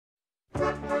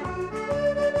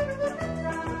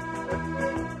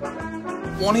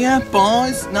What are you at,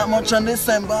 boys? Not much on this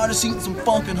end, but just eating some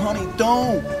fucking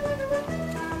honeydew.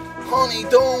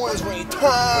 Honeydew is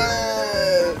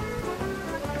retarded.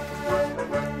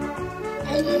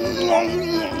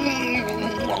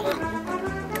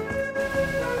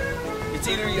 It's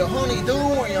either your honeydew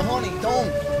or your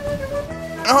honeydew.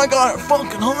 I got a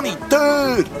fucking honey,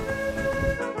 dude.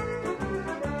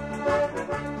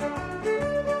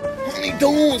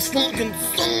 Honeydew is fucking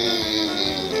son.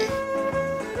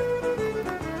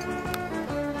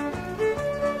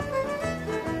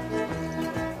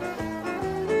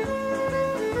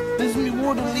 This is me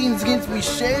water leans against me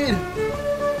shade.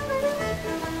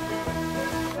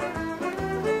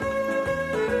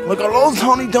 Like I love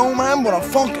honeydew, man, but I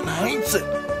fucking hates it.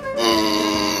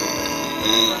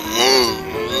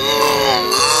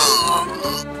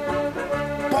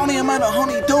 Bonnie, I'm out of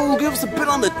honeydew. Give us a bit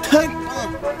on the tank,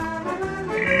 man.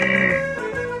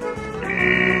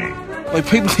 Like,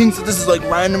 people think that this is like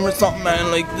random or something,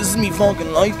 man. Like, this is me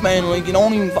fucking life, man. Like, you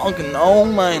don't even fucking know,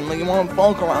 man. Like, you wanna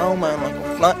fuck around, man. Like,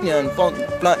 I'll flatten you and fucking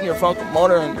flatten your fucking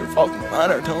mother and your fucking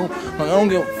father, too. Like, I don't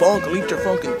give a fuck. I'll eat your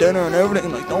fucking dinner and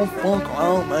everything. Like, don't fuck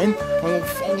around, man. Like,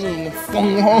 fuck.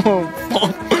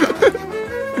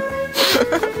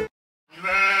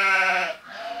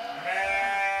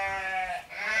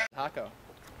 Taco.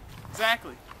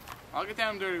 Exactly. I'll get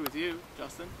down dirty with you,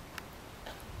 Justin.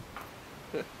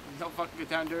 Don't fucking get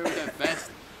down dirty with that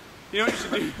vest. You know what you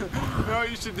should do? You know what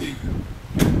you should do?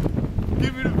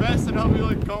 Give me the vest and I'll be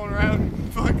like going around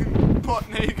fucking butt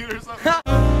naked or something.